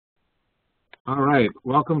All right,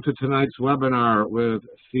 welcome to tonight's webinar with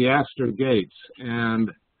Theaster Gates.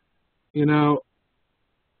 And, you know,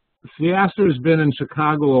 Theaster's been in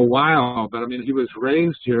Chicago a while, but I mean, he was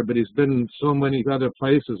raised here, but he's been in so many other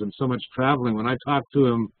places and so much traveling. When I talked to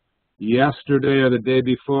him yesterday or the day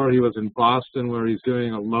before, he was in Boston where he's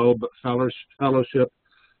doing a Loeb Fellowship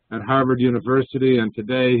at Harvard University, and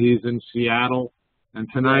today he's in Seattle. And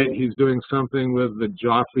tonight he's doing something with the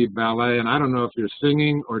Joffrey Ballet, and I don't know if you're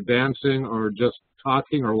singing or dancing or just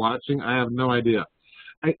talking or watching. I have no idea.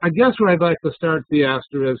 I guess where I'd like to start,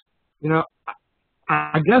 Theaster, is, you know,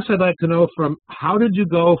 I guess I'd like to know how did you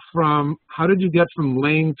get from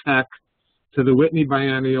Lane Tech to the Whitney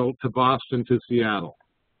Biennial to Boston to Seattle?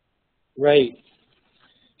 Right.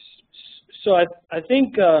 So I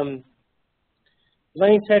think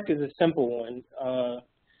Lane Tech is a simple one.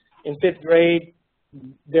 In 5th grade,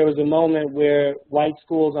 there was a moment where white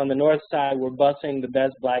schools on the north side were busing the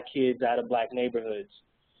best black kids out of black neighborhoods.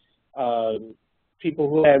 People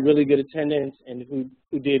who had really good attendance and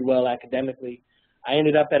who did well academically. I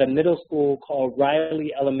ended up at a middle school called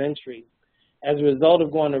Riley Elementary. As a result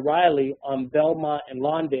of going to Riley on Belmont and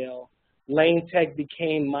Lawndale, Lane Tech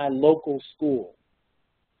became my local school.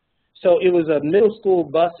 So it was a middle school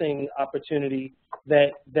busing opportunity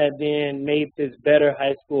that then made this better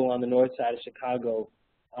high school on the north side of Chicago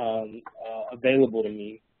available to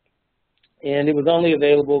me. And it was only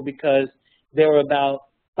available because there were about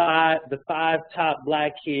the five top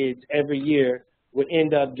black kids every year would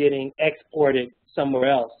end up getting exported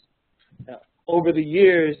somewhere else. Over the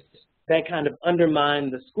years, that kind of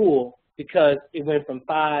undermined the school because it went from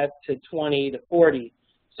 5 to 20 to 40,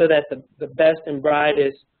 so that the best and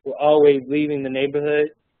brightest were always leaving the neighborhood.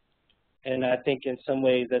 And I think in some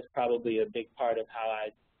ways that's probably a big part of how I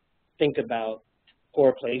think about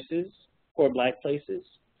poor black places.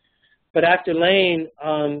 But after Lane,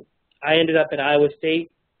 I ended up at Iowa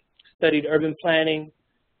State, studied urban planning,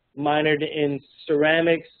 minored in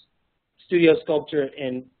ceramics, studio sculpture,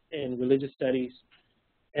 and religious studies.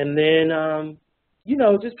 And then, you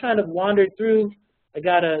know, just kind of wandered through. I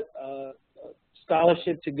got a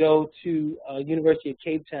scholarship to go to University of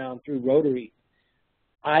Cape Town through Rotary,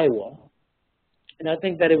 Iowa. And I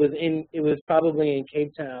think that it was probably in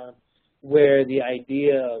Cape Town where the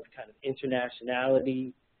idea of kind of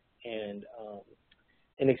internationality and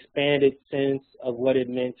an expanded sense of what it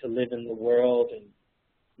meant to live in the world and,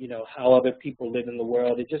 you know, how other people live in the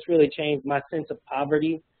world. It just really changed my sense of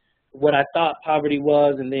poverty, what I thought poverty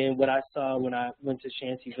was, and then what I saw when I went to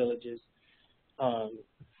shanty villages,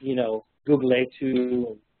 you know, Guguletu,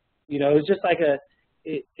 and, you know, it was just like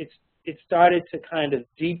it started to kind of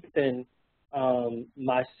deepen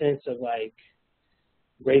my sense of like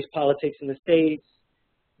race politics in the States,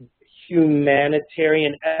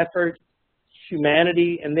 humanitarian effort,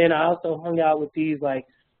 humanity, and then I also hung out with these like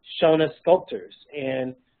Shona sculptors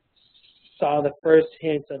and saw the first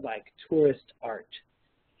hints of like tourist art,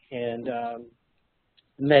 and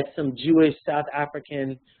met some Jewish South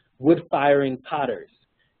African wood-firing potters.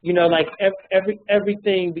 You know, like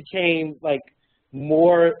everything became like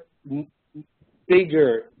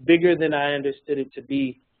bigger than I understood it to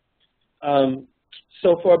be.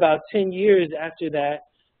 So for about 10 years after that,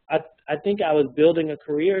 I think I was building a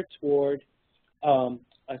career toward a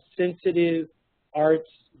sensitive arts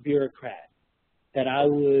bureaucrat, that I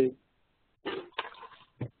would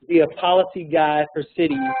be a policy guy for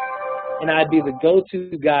cities, and I'd be the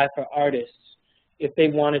go-to guy for artists if they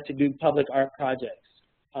wanted to do public art projects.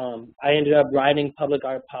 I ended up writing public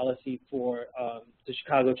art policy for the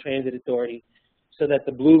Chicago Transit Authority, so that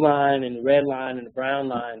the blue line and the red line and the brown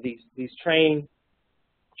line, these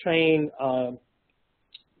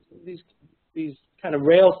kind of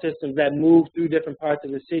rail systems that move through different parts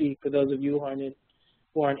of the city, for those of you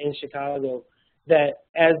who aren't in Chicago, that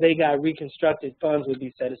as they got reconstructed, funds would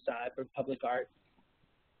be set aside for public art.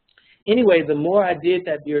 Anyway, the more I did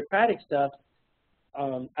that bureaucratic stuff,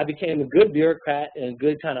 I became a good bureaucrat and a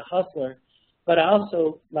good kind of hustler, but I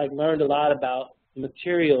also like learned a lot about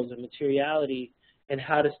materials and materiality and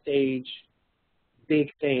how to stage big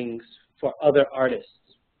things for other artists.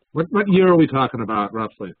 What year are we talking about,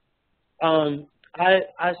 roughly?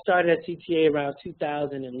 I started at CTA around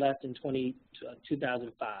 2000 and left in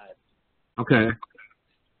 2005. Okay.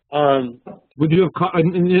 Would you have called,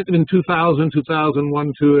 in 2000,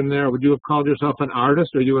 2001, 2 in there, would you have called yourself an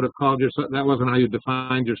artist, or you would have called yourself, that wasn't how you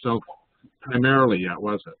defined yourself primarily yet,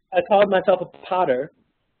 was it? I called myself a potter.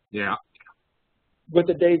 Yeah. With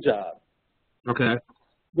a day job. Okay.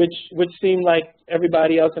 Which seemed like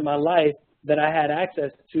everybody else in my life that I had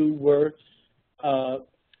access to were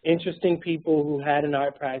interesting people who had an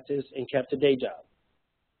art practice and kept a day job.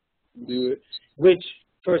 which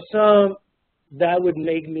for some, that would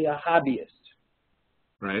make me a hobbyist.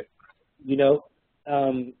 Right. You know,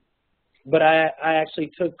 but I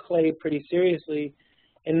actually took clay pretty seriously.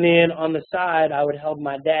 And then on the side, I would help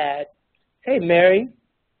my dad. Hey, Mary.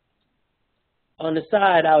 On the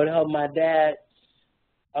side, I would help my dad.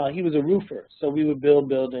 He was a roofer, so we would build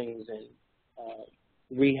buildings and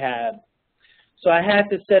rehab. So I had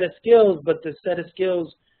this set of skills, but the set of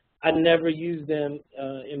skills, I never used them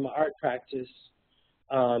in my art practice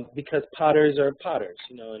because potters are potters,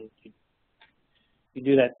 you know, and you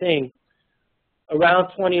do that thing. Around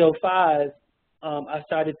 2005, I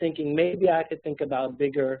started thinking maybe I could think about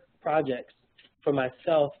bigger projects for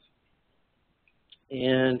myself,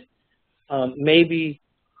 and maybe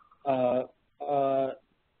I'm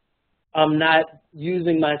not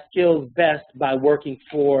using my skills best by working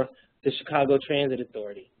for the Chicago Transit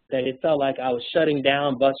Authority. That it felt like I was shutting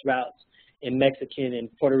down bus routes in Mexican and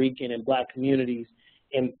Puerto Rican and Black communities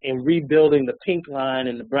and rebuilding the pink line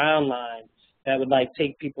and the brown line that would like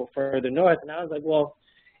take people further north. And I was like, well,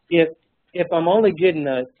 if I'm only getting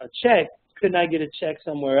a check, couldn't I get a check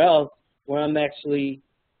somewhere else where I'm actually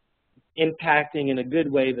impacting in a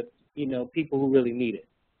good way the people who really need it,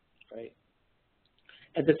 right?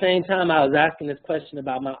 At the same time, I was asking this question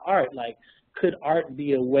about my art, like, could art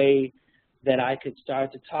be a way that I could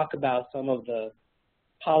start to talk about some of the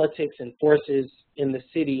politics and forces in the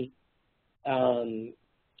city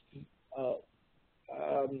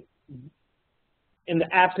in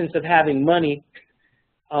the absence of having money?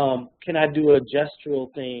 Can I do a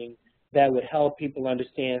gestural thing that would help people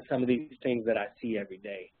understand some of these things that I see every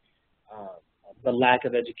day? The lack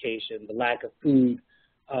of education, the lack of food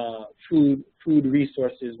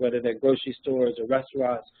resources, whether they're grocery stores or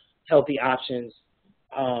restaurants, healthy options.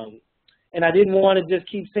 And I didn't want to just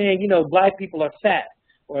keep saying, Black people are fat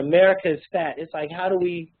or America is fat. It's like, how do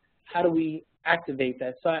we activate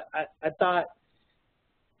that? So I thought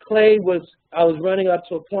clay I was running up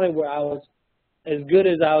to a point where I was as good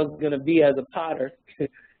as I was going to be as a potter.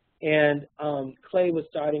 And clay was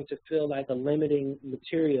starting to feel like a limiting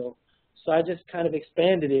material. So I just kind of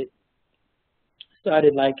expanded it,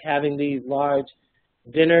 started like having these large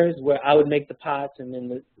dinners where I would make the pots, and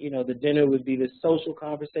then the dinner would be this social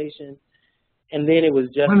conversation, and then it was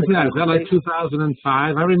just. When's that? Is that like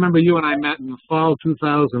 2005? I remember you and I met in the fall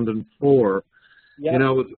 2004. Yep.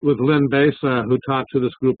 With Lynn Besa, who talked to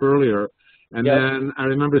this group earlier, and yep. Then I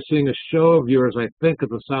remember seeing a show of yours, I think, at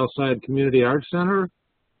the Southside Community Arts Center.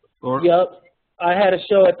 Yep, I had a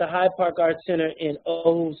show at the Hyde Park Arts Center in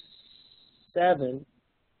 2007.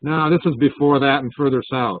 No, this was before that and further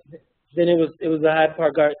south. Then it was the Hyde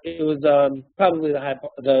Park Art. It was probably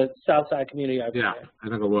the Southside Community Art Center. Yeah, I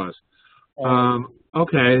think it was.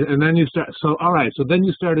 Okay, and then so then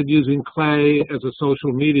you started using clay as a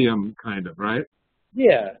social medium, kind of, right?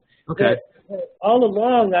 Yeah. Okay. All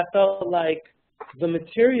along, I felt like the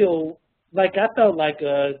material, I felt like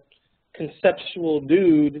a conceptual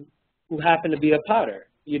dude who happened to be a potter,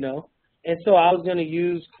 and so I was going to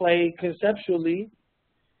use clay conceptually.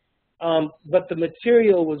 But the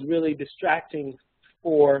material was really distracting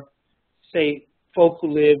for, say, folk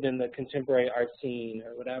who lived in the contemporary art scene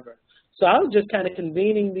or whatever. So I was just kind of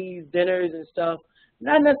convening these dinners and stuff,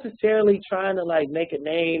 not necessarily trying to make a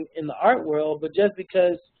name in the art world, but just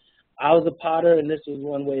because I was a potter and this was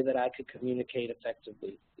one way that I could communicate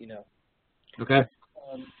effectively, Okay.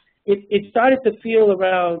 It started to feel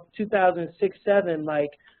around 2006-07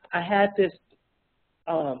 like I had this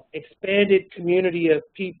expanded community of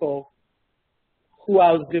people who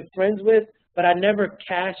I was good friends with, but I never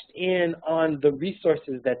cashed in on the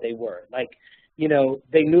resources that they were.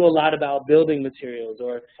 They knew a lot about building materials,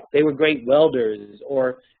 or they were great welders,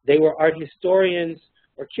 or they were art historians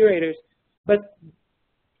or curators, but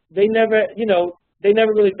they never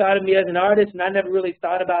really thought of me as an artist, and I never really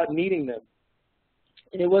thought about meeting them.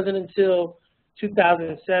 And it wasn't until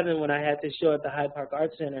 2007 when I had this show at the Hyde Park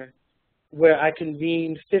Art Center where I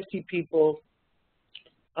convened 50 people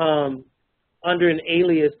under an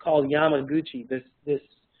alias called Yamaguchi, this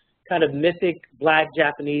kind of mythic Black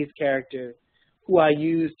Japanese character who I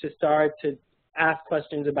used to start to ask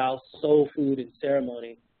questions about soul food and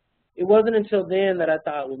ceremony. It wasn't until then that I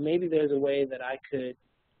thought, well, maybe there's a way that I could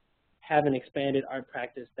have an expanded art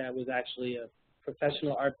practice that was actually a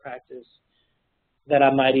professional art practice, that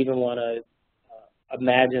I might even want to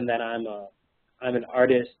imagine that I'm an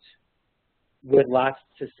artist with lots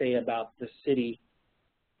to say about the city,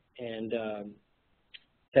 and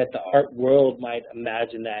that the art world might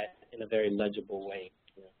imagine that in a very legible way.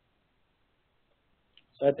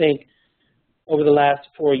 So I think over the last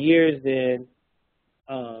 4 years then,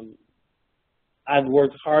 I've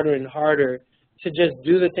worked harder and harder to just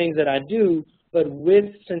do the things that I do, but with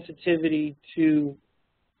sensitivity to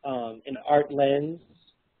an art lens,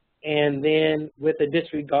 and then with a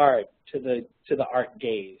disregard to the art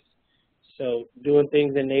gaze. So doing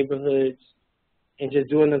things in neighborhoods and just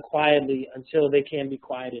doing them quietly until they can't be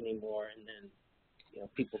quiet anymore, and then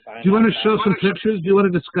people find out. Do you want to show some pictures? Do you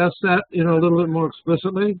want to discuss that a little bit more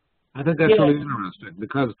explicitly? I think that's really interesting,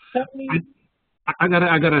 because I got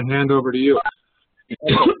to hand over to you.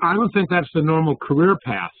 I don't think that's the normal career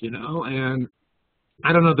path, and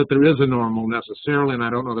I don't know that there is a normal necessarily, and I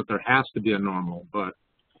don't know that there has to be a normal, but.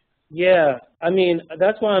 Yeah, I mean,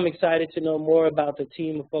 that's why I'm excited to know more about the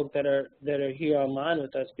team of folk that are here online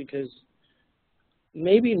with us, because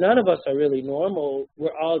maybe none of us are really normal.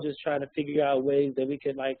 We're all just trying to figure out ways that we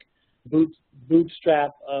could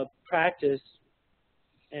bootstrap practice,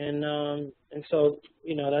 and so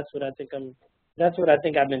that's what I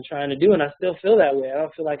think I've been trying to do, and I still feel that way. I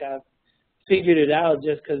don't feel like I've figured it out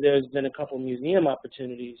just because there's been a couple museum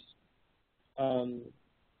opportunities.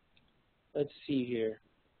 Let's see here.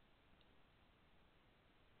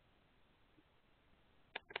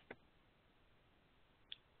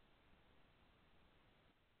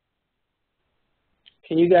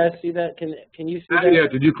 Can you guys see that? Can you see that? Yeah.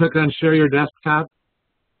 Did you click on share your desktop?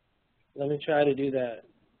 Let me try to do that.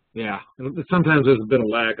 Yeah. Sometimes there's a bit of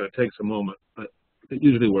lag and it takes a moment, but it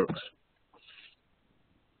usually works.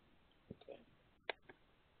 Okay.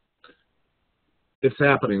 It's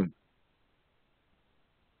happening.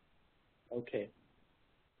 Okay.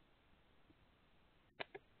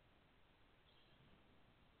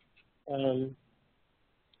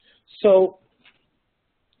 So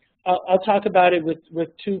I'll talk about it with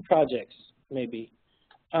two projects, maybe.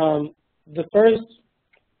 The first,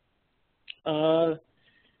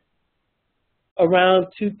 around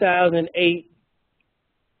 2008,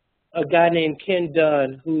 a guy named Ken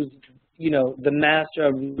Dunn, who's the master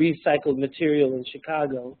of recycled material in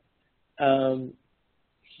Chicago,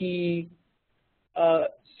 he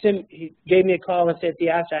gave me a call and said,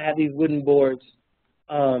 "Theaster, I have these wooden boards.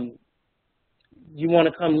 You want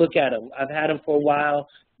to come look at them? I've had them for a while.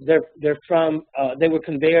 They're from they were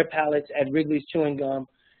conveyor pallets at Wrigley's Chewing Gum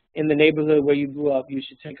in the neighborhood where you grew up. You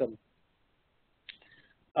should take them."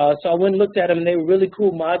 So I went and looked at them, and they were really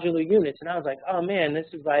cool modular units. And I was like, "Oh man, this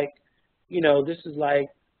is like, this is like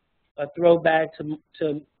a throwback to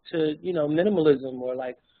minimalism, or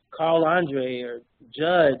like Carl Andre or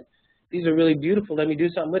Judd. These are really beautiful. Let me do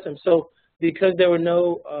something with them." So because there were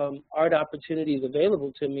no art opportunities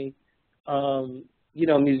available to me,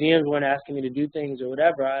 museums weren't asking me to do things or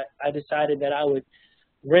whatever, I decided that I would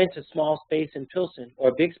rent a small space in Pilsen, or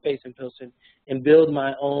a big space in Pilsen, and build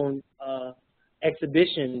my own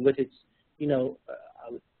exhibition with its,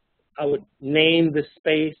 I would name the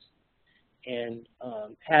space and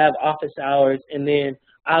have office hours, and then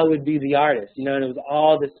I would be the artist, and it was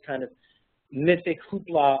all this kind of mythic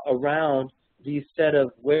hoopla around these set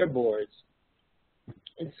of wearboards.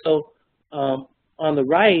 And so on the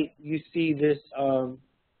right, you see this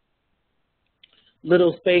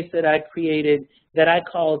little space that I created that I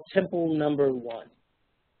called Temple Number 1.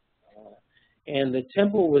 And the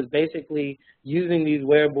temple was basically using these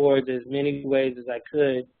wearboards as many ways as I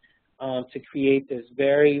could to create this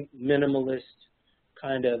very minimalist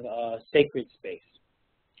kind of sacred space.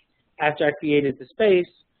 After I created the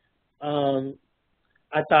space,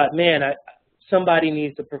 I thought, man, somebody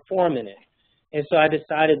needs to perform in it. And so I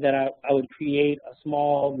decided that I would create a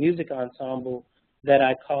small music ensemble that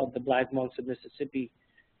I called the Black Monks of Mississippi,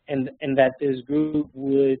 and that this group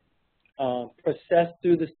would process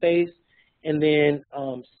through the space and then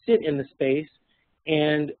sit in the space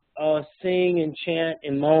and sing and chant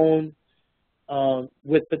and moan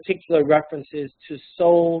with particular references to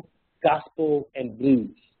soul, gospel, and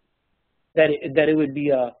blues. That it would be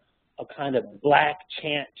a kind of black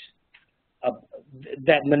chant,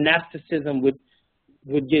 that monasticism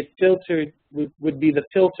would get filtered, would be the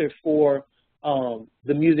filter for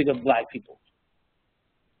the music of black people.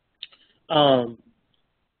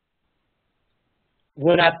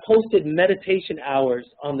 When I posted meditation hours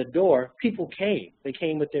on the door, people came. They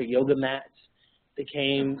came with their yoga mats. They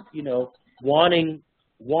came, wanting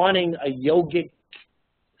a yogic,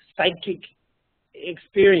 psychic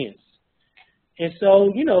experience. And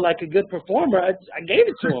so, like a good performer, I gave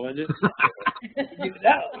it to them. I just give it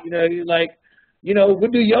out. Like,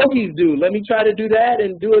 what do yogis do? Let me try to do that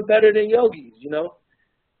and do it better than yogis,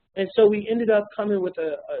 And so we ended up coming with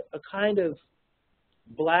a kind of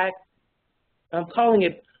black, I'm calling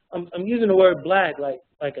it, I'm using the word black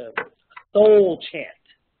like a soul chant.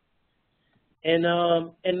 And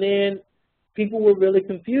then people were really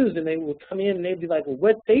confused, and they would come in and they'd be like, well,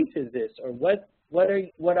 what faith is this? Or what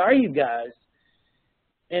are you guys?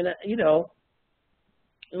 And, you know,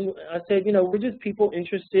 I said, you know, we're just people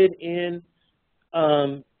interested in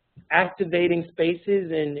activating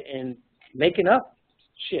spaces and making up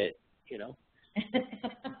shit, you know.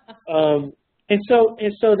 And so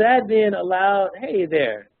that then allowed, hey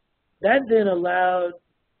there, that then allowed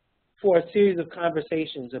for a series of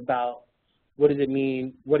conversations about what does it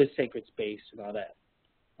mean, what is sacred space and all that.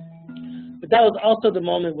 But that was also the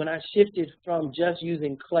moment when I shifted from just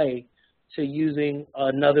using clay to using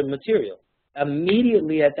another material.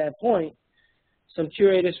 Immediately at that point, some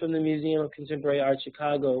curators from the Museum of Contemporary Art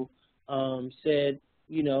Chicago said,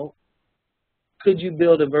 you know, could you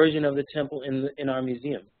build a version of the temple in our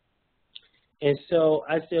museum? And so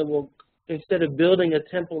I said, well, instead of building a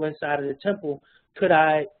temple inside of the temple, could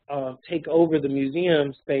I take over the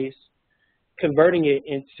museum space, converting it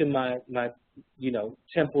into my you know,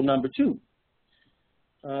 temple number 2?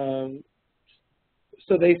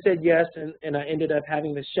 So they said yes, and I ended up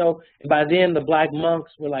having the show. And by then, the Black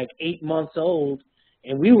Monks were like 8 months old,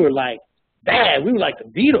 and we were like bad. We were like the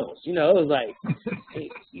Beatles, you know. It was like,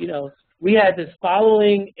 you know, we had this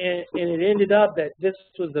following, and it ended up that this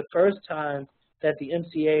was the first time that the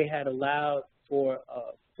MCA had allowed for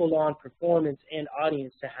a full-on performance and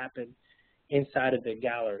audience to happen inside of their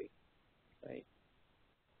gallery, right?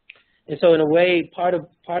 And so in a way, part of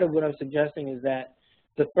what I'm suggesting is that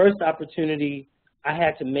the first opportunity, I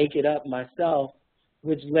had to make it up myself,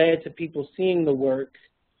 which led to people seeing the work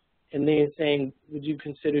and then saying, would you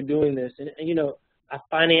consider doing this? And you know, I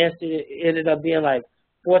financed it. It ended up being like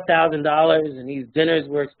 $4,000, and these dinners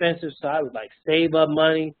were expensive, so I would like save up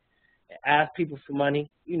money, ask people for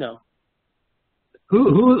money, you know.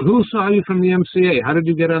 Who saw you from the MCA? How did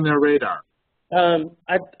you get on their radar?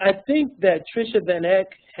 I think that Tricia Van Eck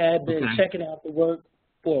had been checking out the work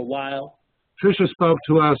for a while. Tricia spoke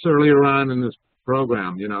to us earlier on in this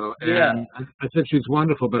program, you know, and yeah. I think she's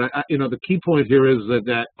wonderful. But you know, the key point here is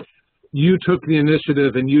that you took the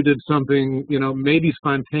initiative and you did something, you know, maybe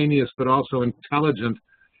spontaneous but also intelligent,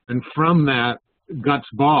 and from that guts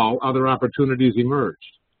ball, other opportunities emerged.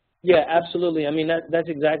 Yeah, absolutely. I mean, that's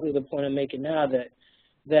exactly the point I'm making now. That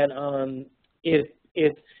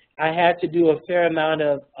if I had to do a fair amount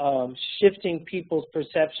of shifting people's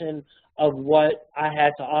perception of what I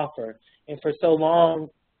had to offer, and for so long,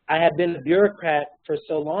 I had been a bureaucrat for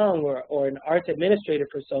so long, or an arts administrator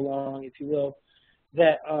for so long, if you will,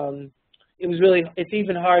 that it was really, it's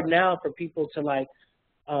even hard now for people to like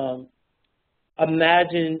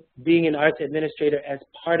imagine being an arts administrator as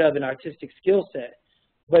part of an artistic skill set,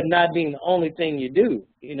 but not being the only thing you do.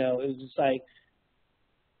 You know, it was just like,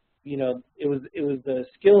 you know, it was the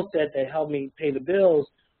skill set that helped me pay the bills,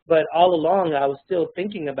 but all along I was still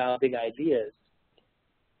thinking about big ideas.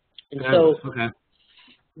 And so,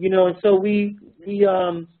 you know, and so we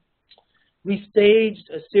staged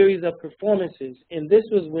a series of performances, and this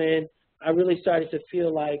was when I really started to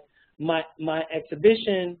feel like my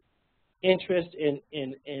exhibition interest in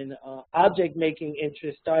object making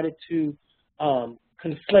interest started to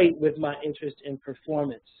conflate with my interest in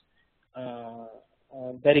performance.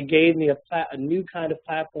 That it gave me a new kind of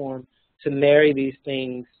platform to marry these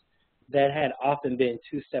things that had often been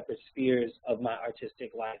two separate spheres of my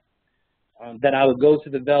artistic life. That I would go to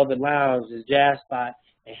the Velvet Lounge, this jazz spot,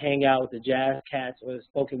 and hang out with the jazz cats or the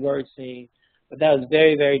spoken word scene. But that was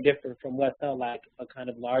very, very different from what felt like a kind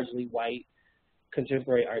of largely white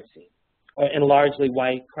contemporary art scene, or and largely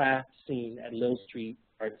white craft scene at Lil Street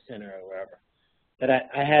Art Center or wherever. That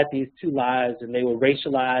I had these two lives, and they were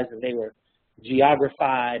racialized, and they were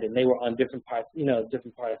geographied, and they were on different parts, you know,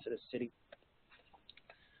 different parts of the city.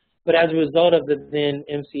 But as a result of the then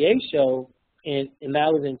MCA show, and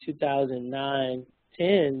that was in 2009,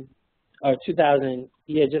 10, or 2000,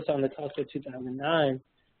 yeah, just on the cusp of 2009,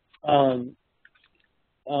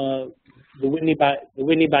 the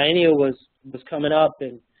Whitney Biennial was coming up,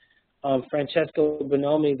 and Francesco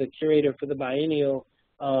Bonomi, the curator for the Biennial,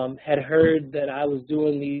 had heard that I was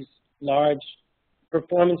doing these large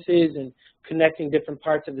performances and connecting different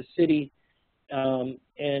parts of the city,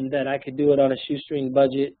 and that I could do it on a shoestring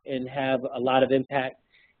budget and have a lot of impact.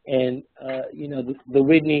 And you know, the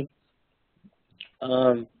Whitney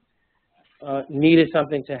needed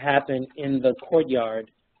something to happen in the courtyard,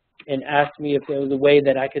 and asked me if there was a way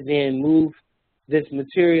that I could then move this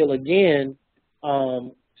material again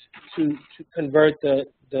to convert the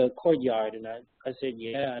courtyard. And I said,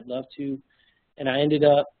 yeah, I'd love to. And I ended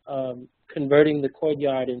up converting the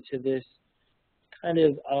courtyard into this kind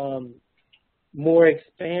of more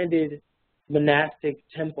expanded monastic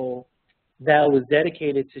temple that was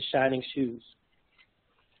dedicated to shining shoes.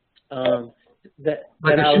 Like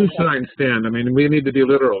a shoe shine stand. I mean, we need to be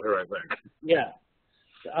literal here, I think. Yeah.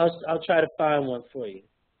 I'll try to find one for you.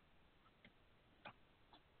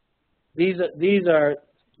 These are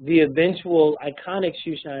the eventual iconic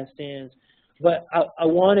shoe shine stands, but I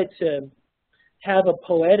wanted to have a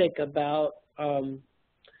poetic about,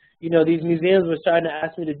 you know, these museums were starting to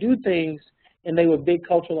ask me to do things, and they were big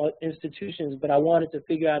cultural institutions, but I wanted to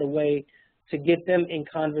figure out a way to get them in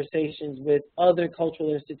conversations with other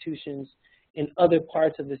cultural institutions in other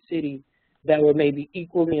parts of the city that were maybe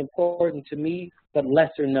equally important to me, but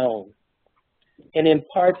lesser known. And in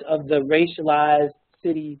parts of the racialized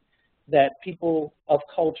city that people of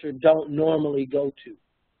culture don't normally go to.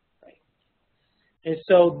 Right? And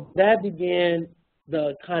so that began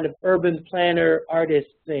the kind of urban planner artist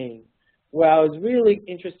thing, where I was really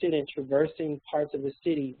interested in traversing parts of the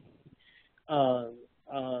city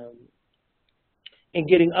and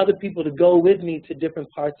getting other people to go with me to different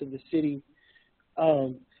parts of the city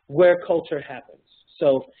where culture happens.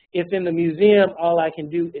 So if in the museum all I can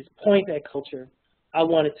do is point at culture, I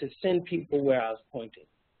wanted to send people where I was pointing.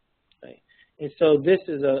 Right? And so this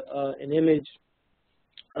is an image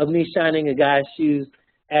of me shining a guy's shoes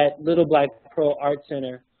at Little Black Pearl Art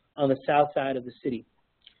Center on the south side of the city.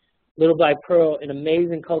 Little Black Pearl, an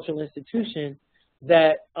amazing cultural institution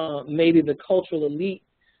that maybe the cultural elite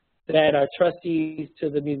that are trustees to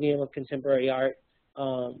the Museum of Contemporary Art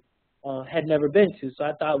had never been to. So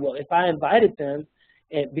I thought, well, if I invited them,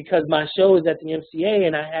 and because my show is at the MCA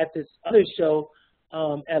and I had this other show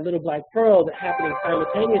at Little Black Pearl that happening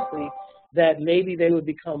simultaneously, that maybe they would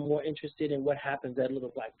become more interested in what happens at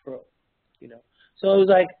Little Black Pearl, you know. So it was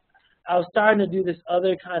like I was starting to do this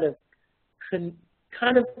other kind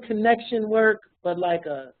of connection work, but like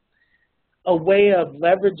a way of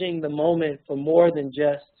leveraging the moment for more than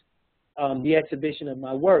just the exhibition of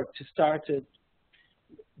my work, to start to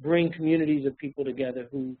bring communities of people together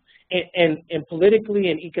who, and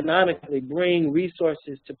politically and economically bring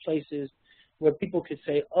resources to places where people could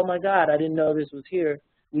say, oh my God, I didn't know this was here,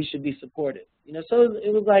 we should be supported. You know, so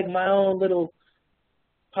it was like my own little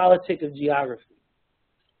politic of geography.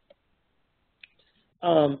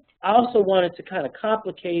 I also wanted to kind of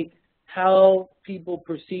complicate how people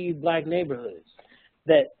perceive black neighborhoods.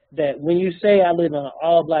 That when you say I live in an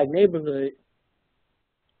all-black neighborhood,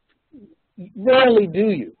 rarely do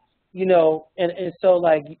you, you know, and so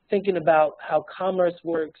like thinking about how commerce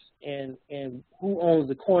works and who owns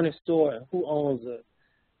the corner store and who owns the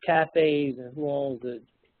cafes and who owns the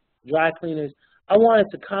dry cleaners, I wanted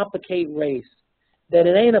to complicate race, that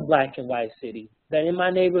it ain't a black and white city, that in my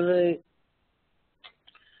neighborhood,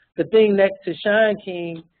 the thing next to Shine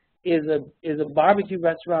King is a barbecue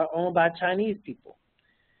restaurant owned by Chinese people,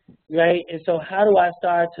 right? And so how do I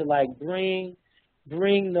start to like bring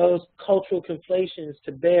those cultural conflations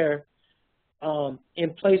to bear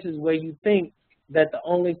in places where you think that the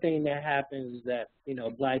only thing that happens is that, you know,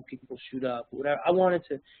 black people shoot up, whatever. I wanted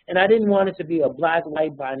to, and I didn't want it to be a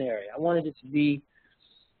black-white binary. I wanted it to be,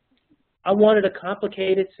 I wanted a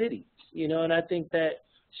complicated city, you know, and I think that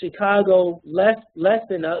Chicago, less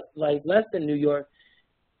than New York,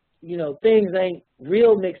 you know, things ain't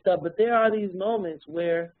real mixed up, but there are these moments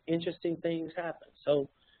where interesting things happen. So,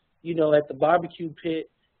 you know, at the barbecue pit,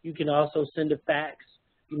 you can also send a fax.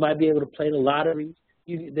 You might be able to play the lottery.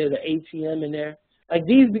 There's an ATM in there. Like,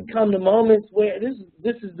 these become the moments where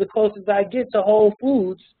this is the closest I get to Whole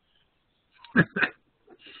Foods.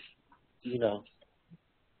 You know,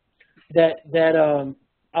 that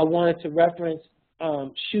I wanted to reference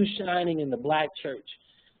shoe shining in the black church.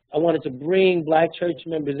 I wanted to bring black church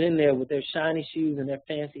members in there with their shiny shoes and their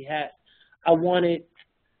fancy hats. I wanted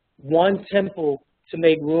one temple to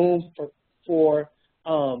make room for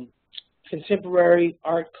contemporary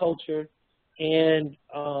art culture and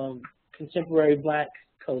contemporary black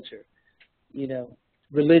culture, you know,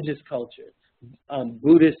 religious culture,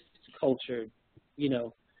 Buddhist culture, you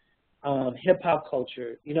know, hip-hop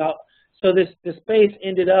culture, you know. So the space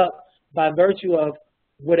ended up, by virtue of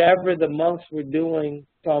whatever the monks were doing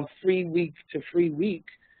from free week to free week,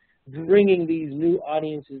 bringing these new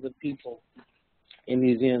audiences of people. And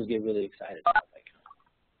museums get really excited about that.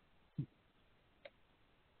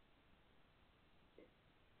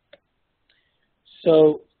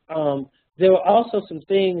 So there were also some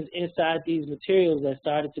things inside these materials that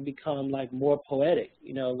started to become like more poetic,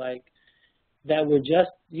 you know, like that were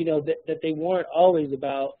just, you know, that they weren't always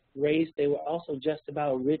about race. They were also just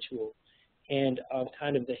about ritual and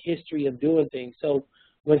kind of the history of doing things. So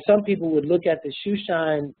when some people would look at the shoe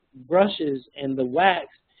shine brushes and the wax,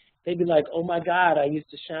 they'd be like, oh my God, I used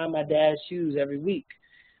to shine my dad's shoes every week.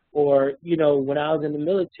 Or, you know, when I was in the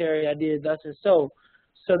military, I did thus and so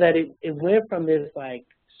that it went from this like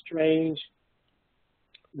strange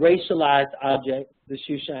racialized object, the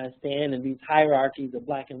shoe shine stand, and these hierarchies of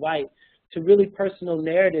black and white, to really personal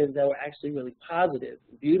narratives that were actually really positive,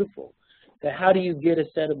 beautiful. That how do you get a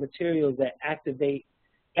set of materials that activate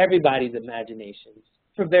everybody's imaginations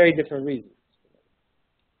for very different reasons?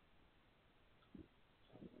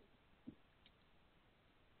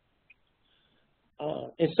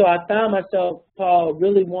 And so I found myself, Paul,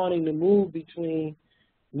 really wanting to move between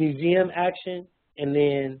museum action and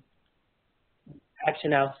then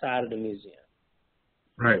action outside of the museum.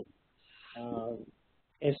 Right.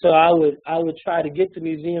 And so I would try to get to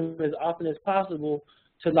museum as often as possible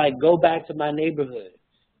to like go back to my neighborhood,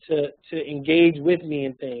 to engage with me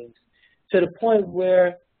in things, to the point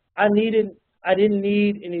where I didn't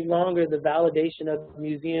need any longer the validation of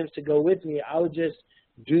museums to go with me. I would just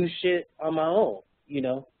do shit on my own, you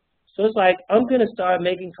know. So it's like, I'm going to start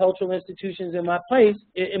making cultural institutions in my place,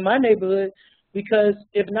 in my neighborhood, because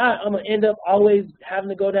if not, I'm going to end up always having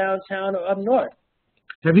to go downtown or up north.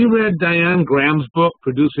 Have you read Diane Graham's book,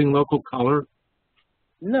 Producing Local Color?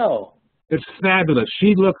 No. It's fabulous.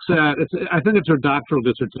 She looks at, I think it's her doctoral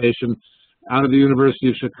dissertation out of the University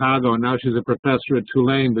of Chicago, and now she's a professor at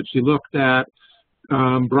Tulane, but she looked at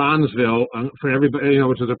Bronzeville, for everybody, you know,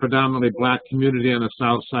 which is a predominantly black community on the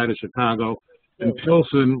south side of Chicago, and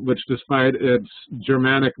Pilsen, which despite its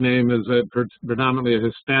Germanic name is predominantly a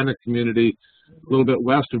Hispanic community, a little bit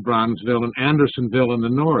west of Bronzeville, and Andersonville in the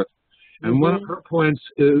north. And one of her points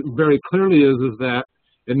very clearly is that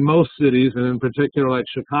in most cities, and in particular like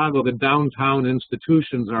Chicago, the downtown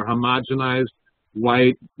institutions are homogenized,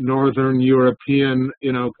 white, Northern European,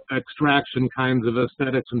 you know, extraction kinds of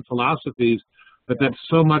aesthetics and philosophies, but that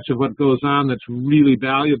so much of what goes on that's really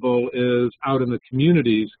valuable is out in the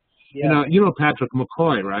communities. Yeah. You know Patrick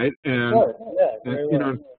McCoy, right? And, you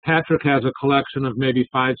know, Patrick has a collection of maybe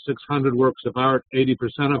 500-600 works of art.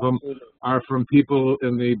 80% of them are from people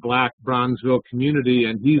in the black Bronzeville community,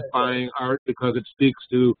 and he's buying art because it speaks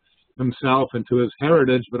to himself and to his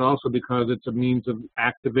heritage, but also because it's a means of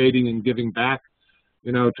activating and giving back,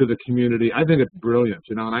 you know, to the community. I think it's brilliant,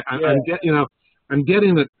 you know, and I'm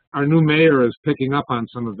getting that our new mayor is picking up on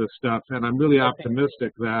some of this stuff, and I'm really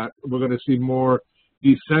optimistic that we're going to see more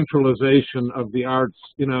decentralization of the arts,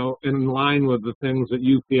 you know, in line with the things that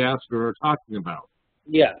you, Theaster, are talking about.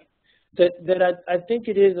 Yeah, I think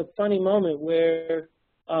it is a funny moment where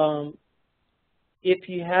if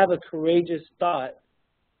you have a courageous thought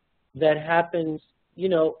that happens, you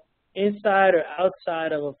know, inside or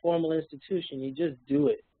outside of a formal institution, you just do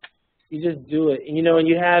it. You just do it. And, you know, and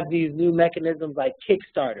you have these new mechanisms like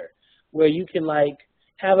Kickstarter, where you can, like,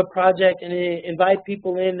 have a project and then invite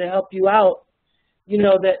people in to help you out. You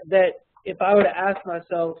know, that if I were to ask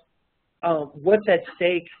myself what's at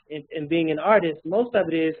stake in being an artist, most of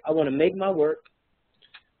it is I want to make my work.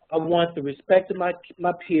 I want the respect of my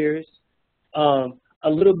peers, a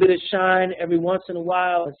little bit of shine every once in a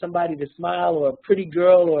while, and somebody to smile, or a pretty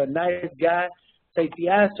girl or a nice guy say,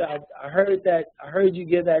 Theaster, I heard you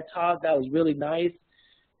give that talk. That was really nice.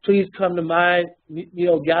 Please come to my, you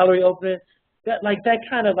know, gallery opening. That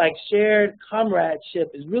kind of like shared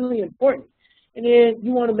comradeship is really important. And then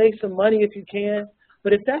you want to make some money if you can.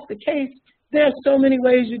 But if that's the case, there are so many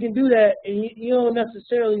ways you can do that, and you don't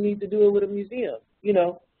necessarily need to do it with a museum, you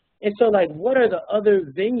know. And so, like, what are the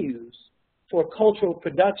other venues for cultural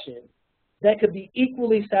production that could be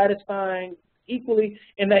equally satisfying,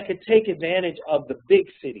 and that could take advantage of the big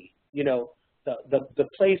city, you know, the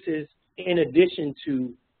places in addition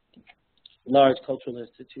to large cultural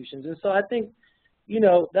institutions. And so I think, you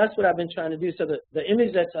know, that's what I've been trying to do. So the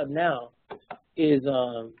image that's up now is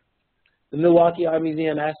the Milwaukee Art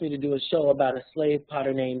Museum asked me to do a show about a slave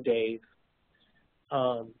potter named Dave.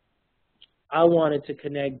 I wanted to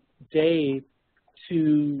connect Dave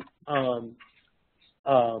to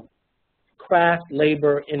craft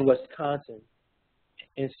labor in Wisconsin.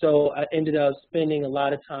 And so I ended up spending a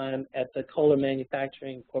lot of time at the Kohler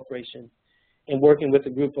Manufacturing Corporation and working with a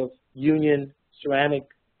group of union ceramic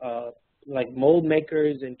like mold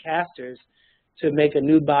makers and casters to make a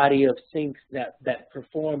new body of sinks that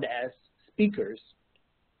performed as speakers.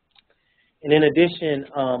 And in addition,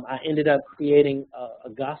 I ended up creating a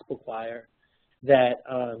gospel choir that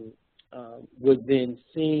would then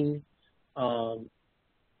sing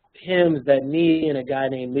hymns that me and a guy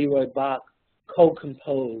named Leroy Bach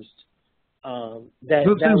co-composed. Those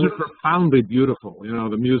things are profoundly beautiful. You know,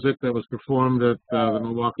 the music that was performed at the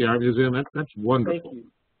Milwaukee Art Museum, that's wonderful.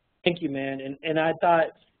 Thank you, man. And I thought,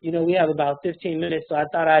 you know, we have about 15 minutes, so I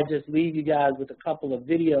thought I'd just leave you guys with a couple of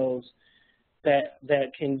videos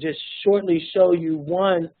that can just shortly show you,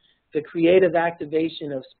 one, the creative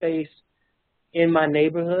activation of space in my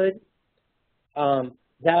neighborhood.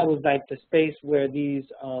 That was like the space where these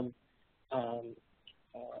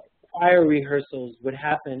choir rehearsals would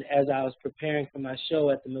happen as I was preparing for my show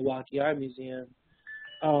at the Milwaukee Art Museum.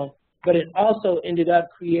 But it also ended up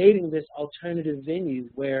creating this alternative venue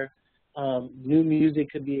where new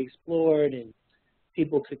music could be explored and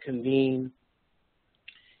people could convene,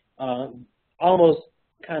 almost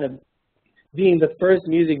kind of being the first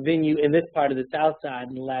music venue in this part of the South Side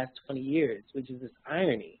in the last 20 years, which is this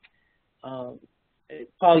irony.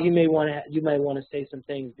 Paul, you might want to say some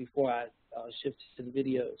things before I shift to the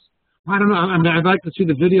videos. I don't know. I mean, I'd like to see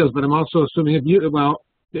the videos, but I'm also assuming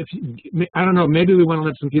I don't know. Maybe we want to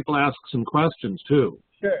let some people ask some questions too.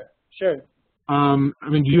 Sure. I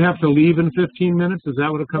mean, do you have to leave in 15 minutes? Is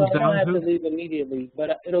that what it comes down to? I don't have to leave immediately,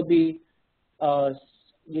 but it'll be,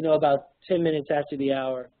 about 10 minutes after the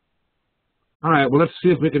hour. All right, well, let's see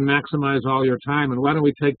if we can maximize all your time. And why don't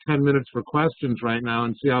we take 10 minutes for questions right now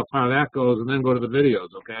and see how far that goes and then go to the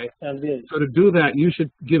videos, okay? Sounds good. So to do that, you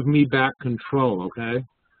should give me back control, okay?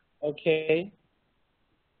 Okay.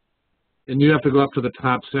 And you have to go up to the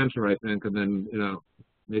top center, I think, and then,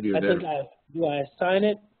 maybe you're there. Do I assign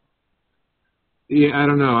it? Yeah, I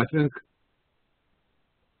don't know. I think...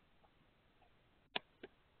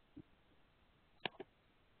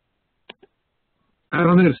 I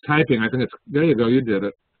don't think it's typing. I think it's, there you go, you did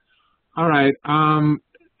it. All right,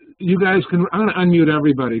 you guys can, I'm gonna unmute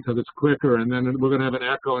everybody because it's quicker, and then we're gonna have an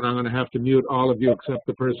echo, and I'm gonna have to mute all of you except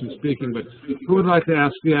the person speaking, but who would like to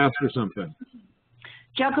ask Theaster something?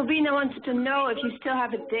 Jacobina wants to know if you still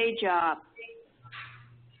have a day job.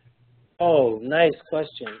 Oh, nice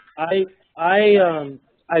question. I do.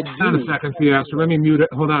 Hold on a second, Theaster. Let me mute it.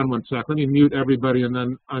 Hold on one sec. Let me mute everybody and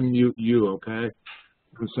then unmute you, okay?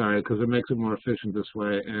 I'm sorry, because it makes it more efficient this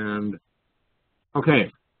way. And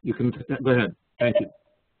okay, you can go ahead. Thank you.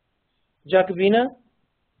 Jacobina?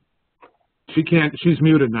 She can't. She's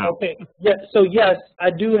muted now. Okay. Yeah. So yes, I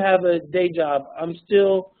do have a day job. I'm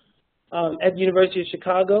still at the University of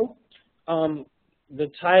Chicago.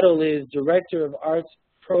 The title is Director of Arts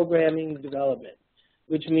Programming Development,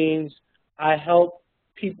 which means I help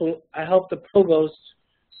the provost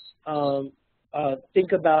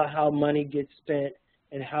think about how money gets spent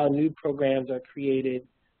and how new programs are created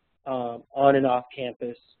on and off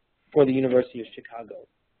campus for the University of Chicago.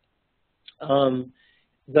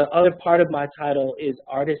 The other part of my title is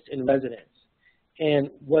Artist in Residence. And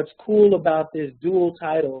what's cool about this dual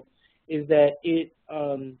title is that it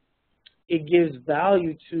gives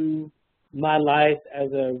value to my life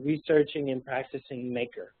as a researching and practicing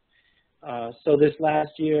maker. So this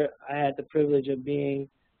last year, I had the privilege of being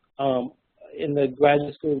in the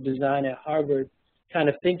Graduate School of Design at Harvard, kind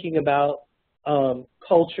of thinking about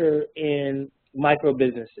culture in micro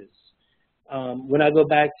businesses. When I go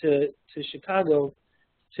back to Chicago,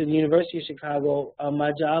 to the University of Chicago,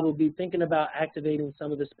 my job will be thinking about activating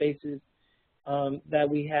some of the spaces that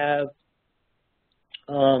we have,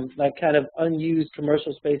 like kind of unused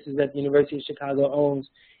commercial spaces that the University of Chicago owns,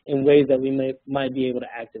 in ways that we might be able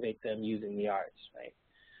to activate them using the arts, right?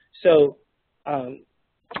 So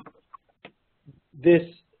this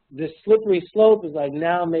slippery slope is like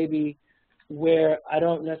now maybe where I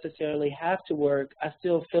don't necessarily have to work. I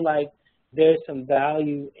still feel like there's some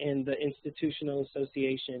value in the institutional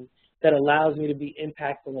association that allows me to be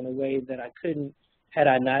impactful in a way that I couldn't had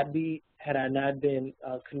I not been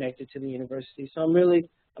connected to the university. So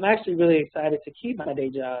I'm actually really excited to keep my day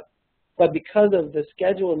job, but because of the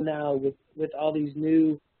schedule now with all these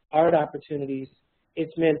new art opportunities,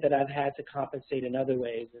 it's meant that I've had to compensate in other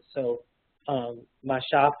ways. And so my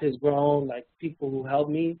shop has grown, like people who help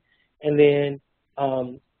me, and then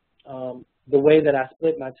the way that I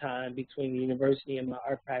split my time between the university and my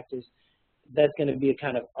art practice, that's going to be a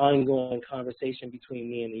kind of ongoing conversation between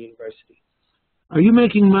me and the university. Are you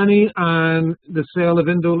making money on the sale of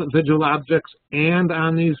individual objects and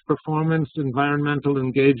on these performance, environmental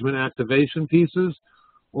engagement activation pieces?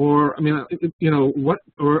 Or, I mean,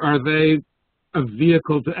 or are they a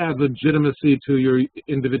vehicle to add legitimacy to your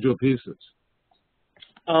individual pieces?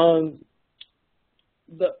 The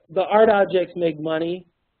art objects make money,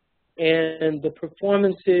 and the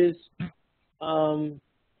performances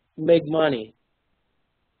make money.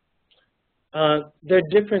 They're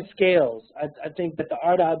different scales. I think that the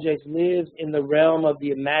art objects live in the realm of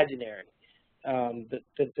the imaginary.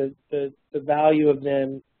 The value of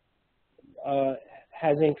them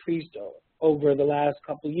has increased over the last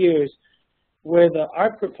couple of years, where the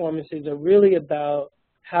art performances are really about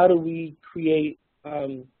how do we create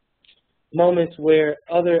moments where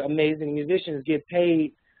other amazing musicians get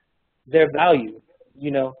paid their value,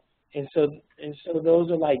 you know. And so those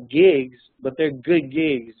are like gigs, but they're good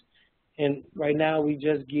gigs. And right now we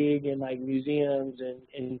just gig in like museums and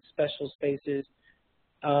in special spaces.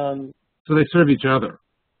 So they serve each other.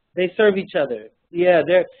 They serve each other. Yeah,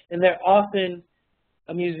 they're often,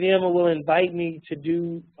 a museum will invite me to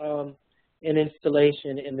do an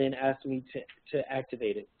installation and then ask me to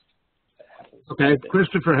activate it. Okay,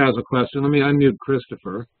 Christopher has a question. Let me unmute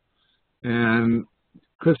Christopher. And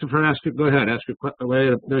Christopher, go ahead, ask your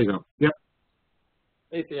question. There you go. Yep.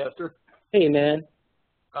 Hey, Theaster. Hey, man.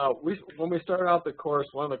 When we started out the course,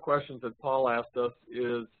 one of the questions that Paul asked us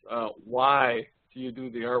is why do you do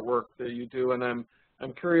the artwork that you do? And I'm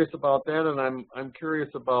curious about that, and I'm curious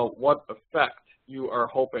about what effect you are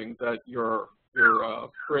hoping that your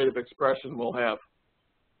creative expression will have.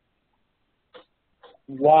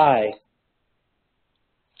 Why?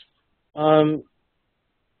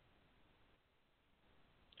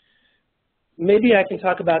 Maybe I can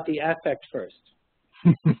talk about the affect first.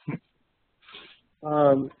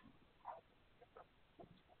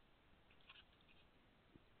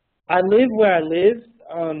 I live where I live.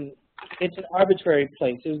 It's an arbitrary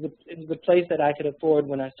place. It was the place that I could afford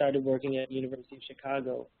when I started working at the University of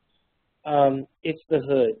Chicago. It's the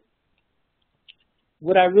hood.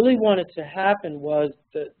 What I really wanted to happen was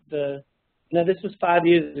now this was 5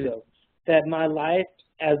 years ago, that my life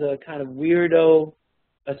as a kind of weirdo,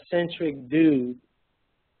 eccentric dude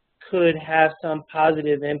could have some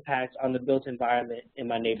positive impact on the built environment in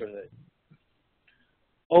my neighborhood.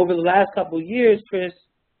 Over the last couple of years, Chris,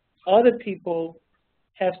 other people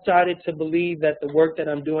have started to believe that the work that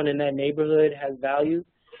I'm doing in that neighborhood has value,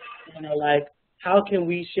 and are like, how can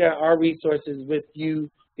we share our resources with you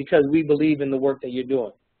because we believe in the work that you're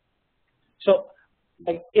doing? So,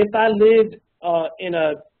 like, if I lived in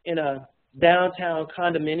a downtown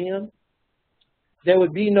condominium, there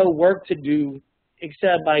would be no work to do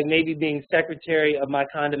except by maybe being secretary of my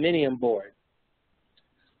condominium board.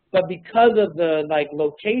 But because of the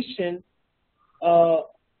location of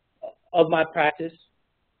my practice,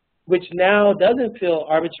 which now doesn't feel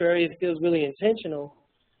arbitrary, it feels really intentional,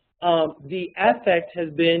 the affect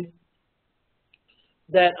has been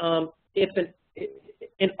that if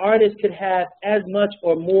an artist could have as much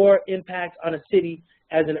or more impact on a city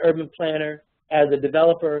as an urban planner, as a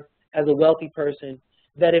developer, as a wealthy person,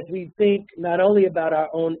 that if we think not only about our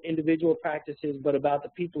own individual practices, but about the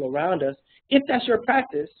people around us, if that's your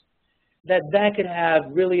practice, that could have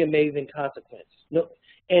really amazing consequence.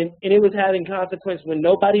 And it was having consequence when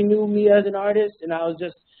nobody knew me as an artist, and I was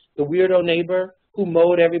just the weirdo neighbor who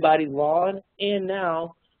mowed everybody's lawn, and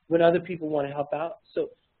now when other people want to help out. So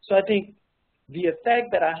I think the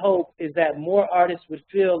effect that I hope is that more artists would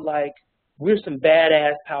feel like we're some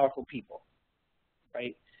badass, powerful people,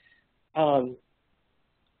 right?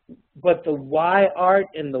 But the why art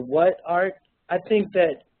and the what art, I think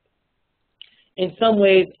that in some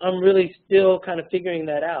ways I'm really still kind of figuring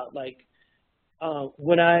that out. Like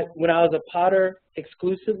when I was a potter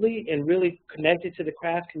exclusively and really connected to the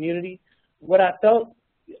craft community, what I felt,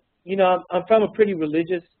 you know, I'm from a pretty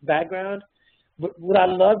religious background, but what I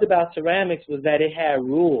loved about ceramics was that it had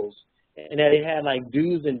rules and that it had like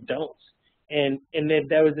do's and don'ts, and that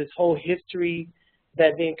there was this whole history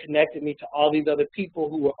that then connected me to all these other people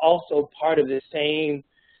who were also part of this same,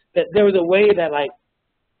 that there was a way that like,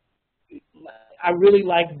 I really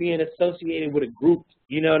liked being associated with a group,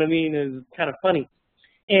 you know what I mean? It was kind of funny.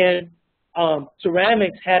 And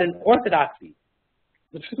ceramics had an orthodoxy,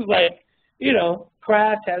 which was like, you know,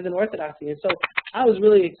 craft has an orthodoxy. And so I was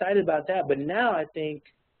really excited about that. But now I think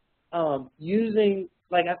using,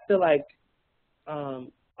 like, I feel like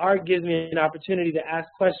art gives me an opportunity to ask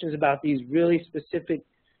questions about these really specific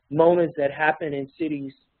moments that happen in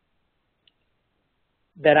cities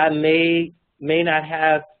that I may not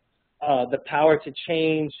have the power to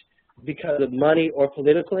change because of money or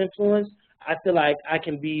political influence. I feel like I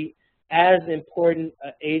can be as important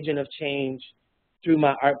an agent of change through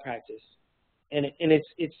my art practice. And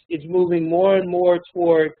it's moving more and more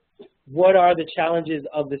toward what are the challenges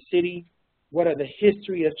of the city, what are the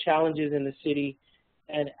history of challenges in the city,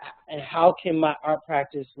 and how can my art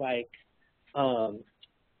practice like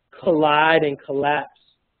collide and collapse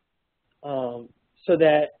so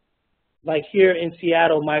that, like here in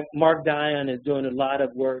Seattle, Mark Dion is doing a lot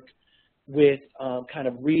of work with kind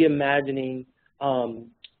of reimagining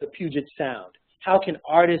the Puget Sound. How can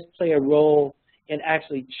artists play a role in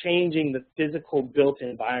actually changing the physical built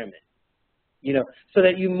environment? You know, so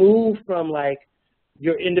that you move from like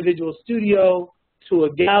your individual studio to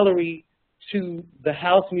a gallery to the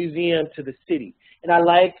house museum to the city. And I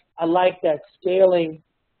like that scaling,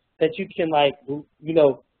 that you can, like, you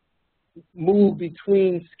know, move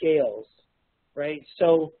between scales, right?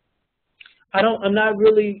 So I'm not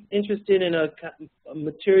really interested in a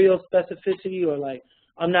material specificity, or like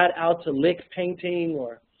I'm not out to lick painting,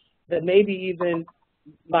 or that maybe even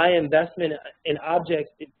my investment in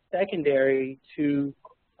objects is secondary to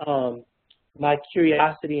my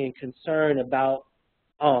curiosity and concern about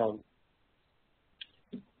the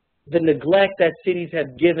neglect that cities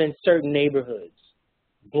have given certain neighborhoods.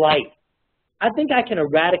 Blight. I think I can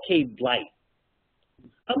eradicate blight.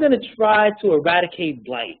 I'm going to try to eradicate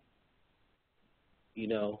blight, you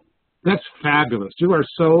know. That's fabulous. You are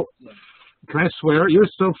so, can I swear, you're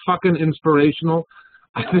so fucking inspirational.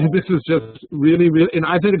 I think this is just really, and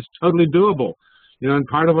I think it's totally doable. You know, and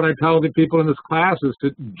part of what I tell the people in this class is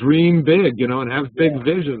to dream big, you know, and have big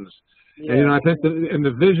visions. And, you know, I think and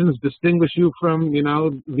the visions distinguish you from, you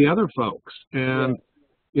know, the other folks. And,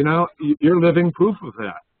 you know, you're living proof of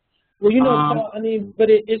that. Well, you know, Paul, I mean, but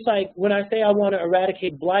it's like when I say I want to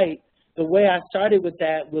eradicate blight, the way I started with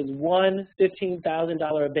that was one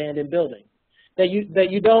 $15,000 abandoned building. That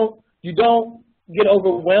you don't get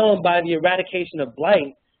overwhelmed by the eradication of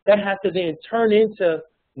blight. That has to then turn into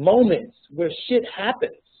moments where shit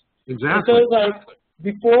happens. Exactly. And so it's like,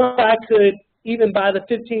 before I could even buy the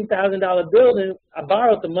 $15,000 building, I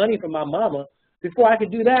borrowed the money from my mama. Before I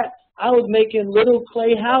could do that, I was making little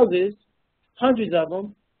clay houses, hundreds of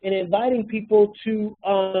them, and inviting people to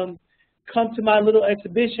come to my little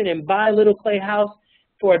exhibition and buy a little clay house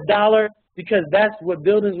for $1, because that's what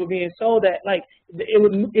buildings were being sold at. Like,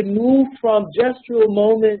 it moved from gestural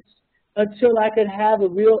moments until I could have a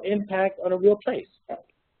real impact on a real place.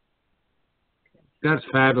 That's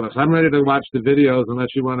fabulous. I'm ready to watch the videos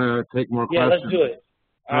unless you want to take more questions. Yeah, let's do it.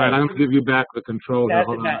 All right, I'm going to give you back the control here.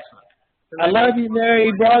 Hold on. I love you,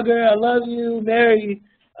 Mary Brogger. I love you, Mary.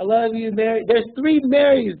 I love you, Mary. There's 3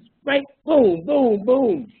 Marys, right? Boom, boom,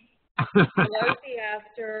 boom. Hello,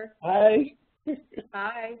 Theaster. Hi.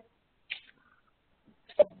 Hi.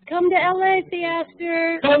 Come to LA,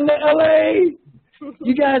 Theaster. Come to LA.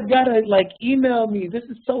 You guys gotta, like, email me. This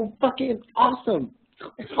is so fucking awesome.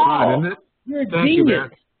 It's fun, isn't it? You're a Thank genius. you, man.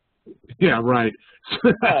 Yeah, right.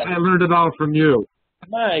 I learned it all from you.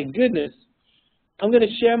 My goodness. I'm gonna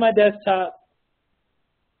share my desktop.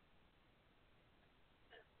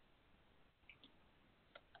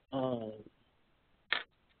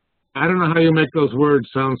 I don't know how you make those words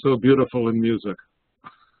sound so beautiful in music.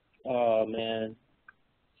 Oh, man.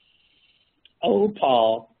 Oh,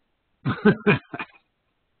 Paul.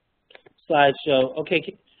 Slideshow.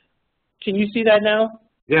 Okay, can you see that now?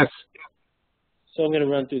 Yes. So I'm going to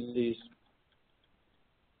run through these.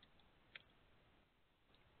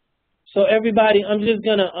 So everybody, I'm just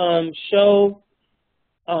going to show.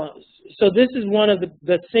 So this is one of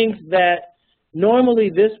the sinks that normally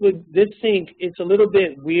this sink, it's a little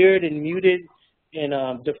bit weird and muted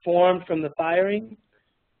and deformed from the firing.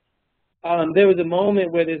 There was a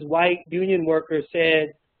moment where this white union worker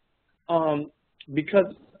said,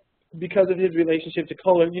 because of his relationship to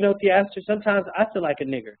color, you know, Theaster, sometimes I feel like a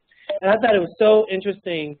nigger. And I thought it was so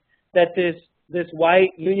interesting that this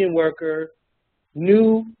white union worker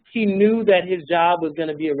knew that his job was going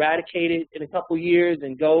to be eradicated in a couple years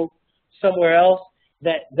and go somewhere else,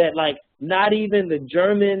 that like not even the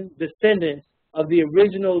German descendants of the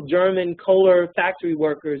original German Kohler factory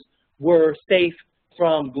workers were safe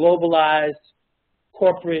from globalized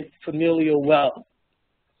corporate familial wealth.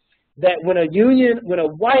 That when a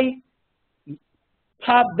white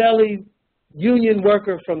pot-bellied union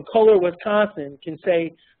worker from Kohler, Wisconsin can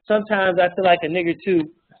say, sometimes I feel like a nigger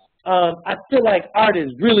too, I feel like art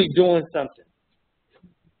is really doing something.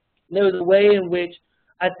 There was a way in which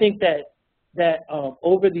I think that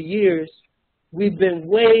over the years, we've been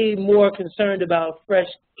way more concerned about fresh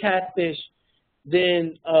catfish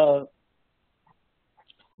than the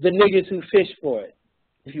niggas who fish for it,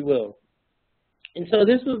 if you will. And so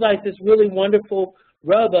this was like this really wonderful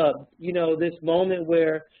rub-up, you know, this moment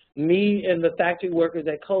where me and the factory workers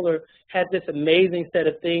at Kohler had this amazing set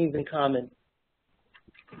of things in common.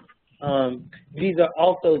 These are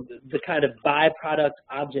also the kind of byproduct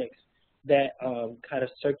objects that kind of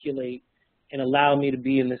circulate and allow me to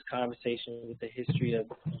be in this conversation with the history of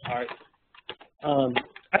art.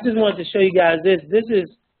 I just wanted to show you guys this.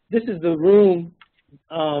 This is the room.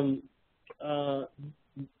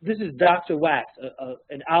 This is Dr. Wax,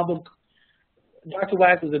 an album. Dr.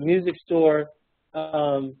 Wax was a music store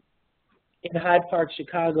in Hyde Park,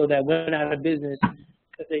 Chicago, that went out of business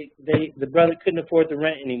because the brother couldn't afford the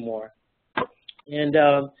rent anymore. And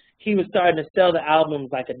he was starting to sell the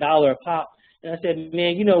albums like $1 a pop. And I said,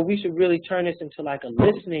 man, you know, we should really turn this into like a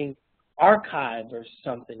listening archive or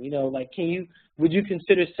something. You know, like, would you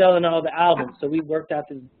consider selling all the albums? So we worked out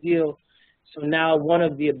this deal. So now what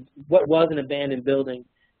was an abandoned building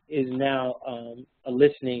is now a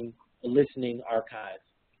listening archive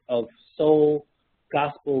of soul,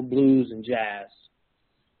 gospel, blues, and jazz.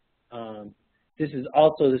 This is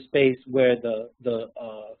also the space where the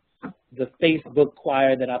Facebook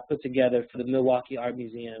choir that I put together for the Milwaukee Art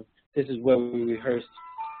Museum, this is where we rehearsed.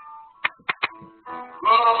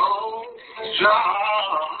 Oh, John,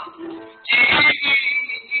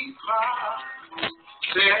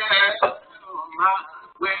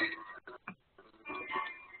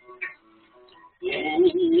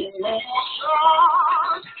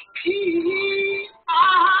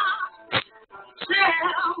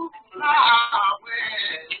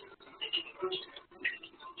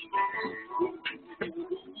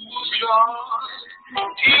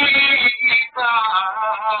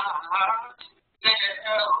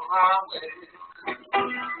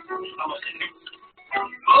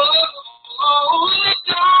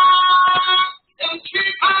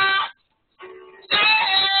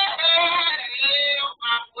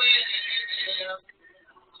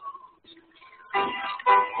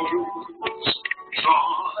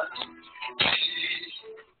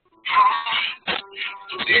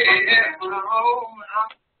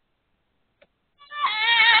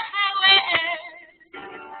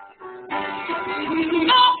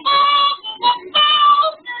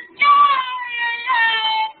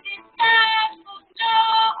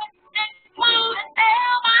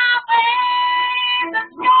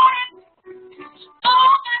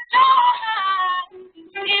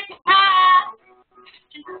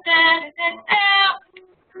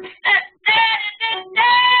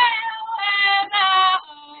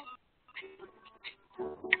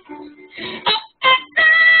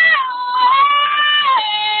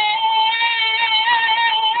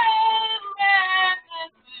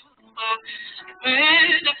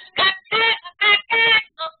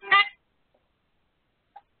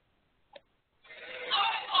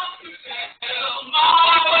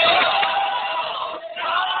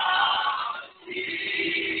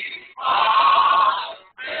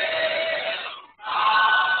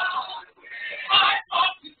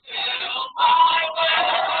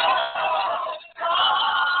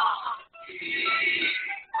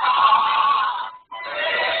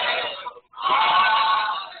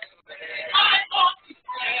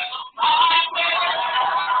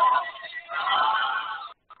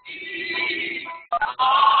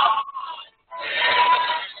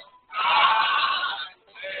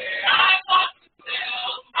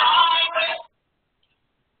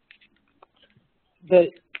 But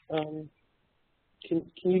can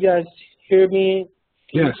you guys hear me?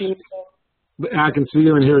 Can Yes. you see me? I can see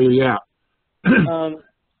you and hear you, yeah.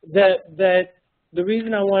 That the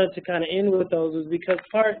reason I wanted to kind of end with those is because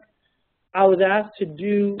I was asked to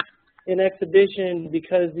do an exhibition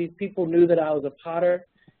because these people knew that I was a potter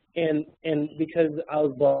and because I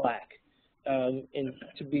was black, and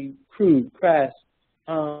to be crude, crass.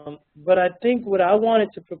 But I think what I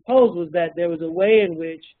wanted to propose was that there was a way in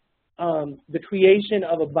which the creation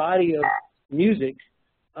of a body of music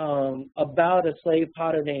about a slave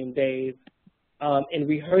potter named Dave, and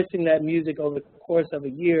rehearsing that music over the course of a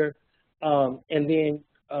year, and then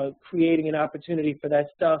creating an opportunity for that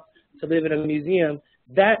stuff to live in a museum,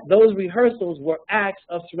 those rehearsals were acts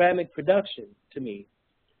of ceramic production to me.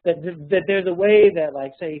 That there's a way that,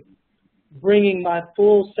 like, say, bringing my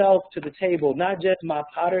full self to the table, not just my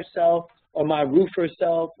potter self or my roofer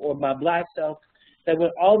self or my black self, that when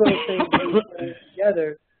all those things are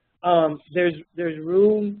together, there's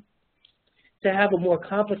room to have a more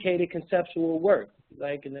complicated conceptual work.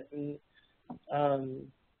 Like,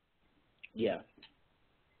 yeah.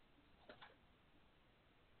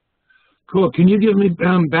 Cool. Can you give me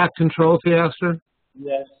back control, Theaster?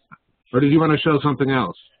 Yes. Or did you want to show something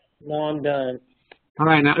else? No, I'm done. All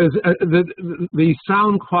right. Now, the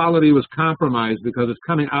sound quality was compromised because it's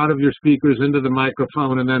coming out of your speakers into the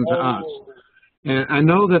microphone and then to us. And I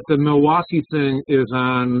know that the Milwaukee thing is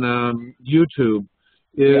on YouTube.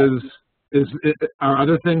 Are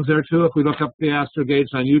other things there too? If we look up Theaster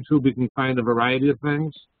Gates on YouTube, we can find a variety of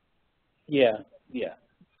things. Yeah, yeah.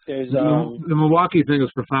 There's the Milwaukee thing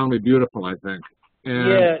is profoundly beautiful, I think. And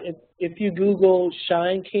yeah, if you Google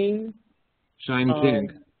Shine King. Shine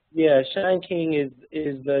King. Yeah, Shine King is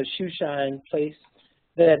the shoe shine place.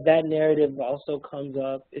 That narrative also comes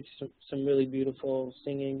up. It's some really beautiful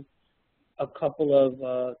singing. A couple of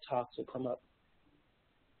talks will come up.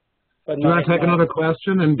 But Do you want to take another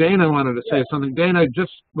question? And Dana wanted to say something. Dana,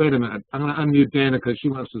 just wait a minute. I'm going to unmute Dana because she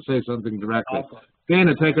wants to say something directly. Awesome.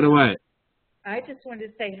 Dana, take it away. I just wanted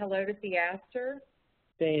to say hello to Theaster.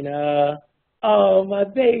 Dana, oh, my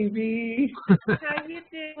baby. How you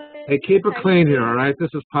doing? Hey, keep it clean here, all right? This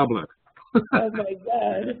is public. Oh, my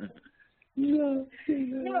God. No,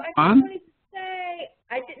 No, I just On? wanted to say,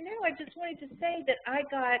 I didn't know, I just wanted to say that I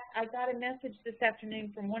got a message this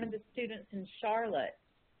afternoon from one of the students in Charlotte.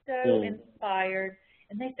 So inspired.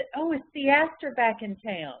 And they said, oh, is Theaster back in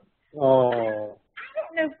town? Oh. I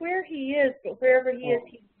don't know where he is, but wherever he is,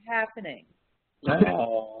 he's happening.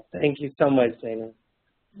 Oh, thank you so much, Dana.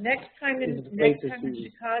 Next time in It's great to in see you.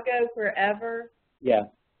 Chicago, wherever. Yeah,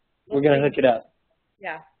 we're going to hook it up.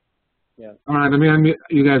 Yeah. Yeah. All right, let me unmute.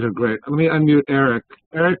 You guys are great. Let me unmute Eric.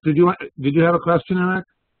 Eric, did you have a question, Eric?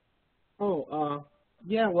 Oh,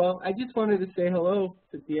 yeah, well, I just wanted to say hello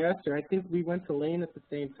to Theaster. I think we went to Lane at the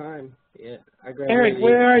same time. Yeah, I graduated. Eric,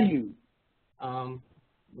 where are you?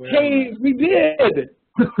 Hey, we did.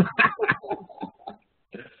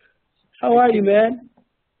 How are you, man?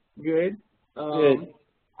 Good. Good.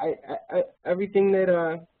 I everything that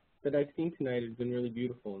I've seen tonight has been really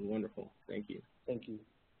beautiful and wonderful. Thank you. Thank you.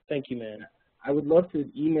 Thank you, man. I would love to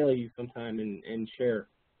email you sometime and share.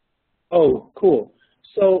 Oh, cool.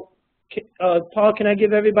 So, Paul, can I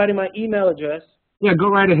give everybody my email address? Yeah, go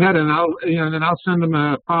right ahead, and then I'll send them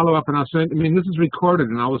a follow-up, and I'll send. I mean, this is recorded,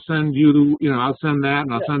 and I will send you. I'll send that,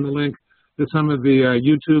 and I'll send the link to some of the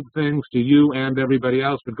YouTube things to you and everybody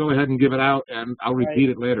else. But go ahead and give it out, and I'll repeat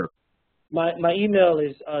it later. My email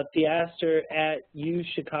is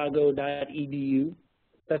theaster@uchicago.edu.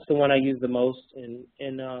 That's the one I use the most, and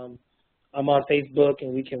I'm on Facebook,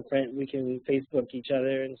 and we can Facebook each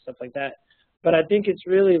other and stuff like that. But I think it's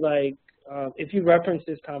really like if you reference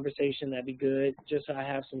this conversation, that'd be good, just so I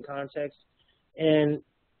have some context. And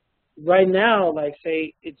right now, like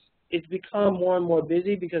say it's become more and more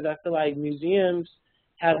busy because I feel like museums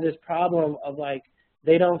have this problem of like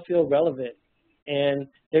they don't feel relevant, and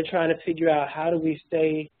they're trying to figure out how do we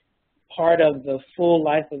stay part of the full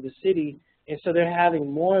life of the city. And so they're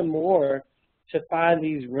having more and more to find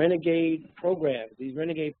these renegade programs, these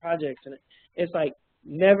renegade projects. And it's like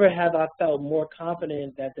never have I felt more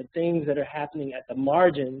confident that the things that are happening at the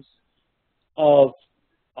margins of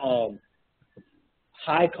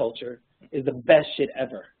high culture is the best shit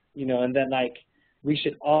ever, and that like we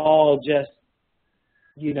should all just,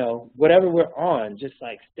 whatever we're on, just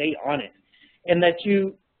like stay on it. And that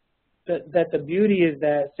the beauty is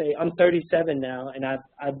that, say, I'm 37 now, and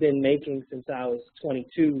I've been making since I was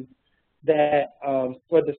 22, that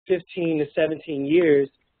for the 15 to 17 years,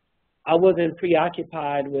 I wasn't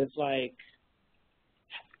preoccupied with, like,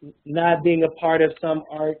 not being a part of some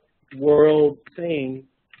art world thing.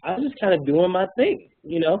 I was just kind of doing my thing,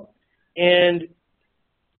 and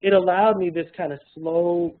it allowed me this kind of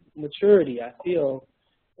slow maturity, I feel.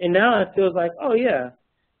 And now it feels like, oh, yeah,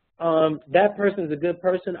 that person's a good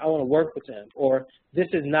person, I want to work with them. Or this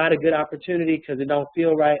is not a good opportunity because it don't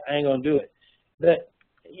feel right, I ain't going to do it. That,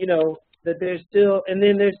 that there's still, and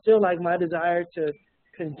then there's still like my desire to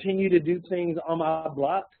continue to do things on my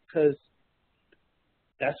block because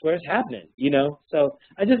that's where it's happening, So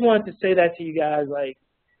I just wanted to say that to you guys, like,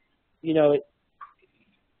 now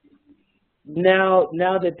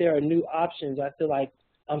that there are new options, I feel like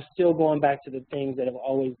I'm still going back to the things that have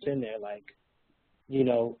always been there, like,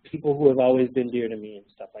 people who have always been dear to me and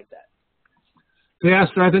stuff like that.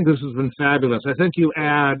 Theaster, I think this has been fabulous. I think you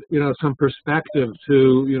add, some perspective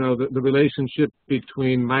to, the relationship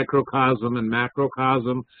between microcosm and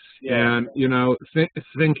macrocosm, and,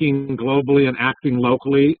 thinking globally and acting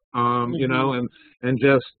locally, and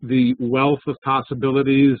just the wealth of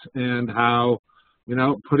possibilities and how,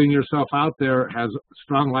 putting yourself out there has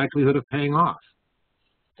strong likelihood of paying off.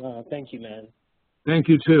 Thank you, man. Thank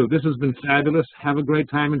you, too. This has been fabulous. Have a great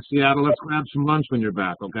time in Seattle. Let's grab some lunch when you're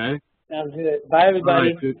back, okay? Sounds good. Bye,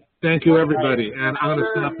 everybody. All right, thank you, everybody. And I'm going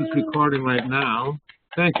to stop this recording right now.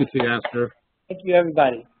 Thank you, Theaster. Thank you,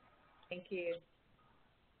 everybody. Thank you.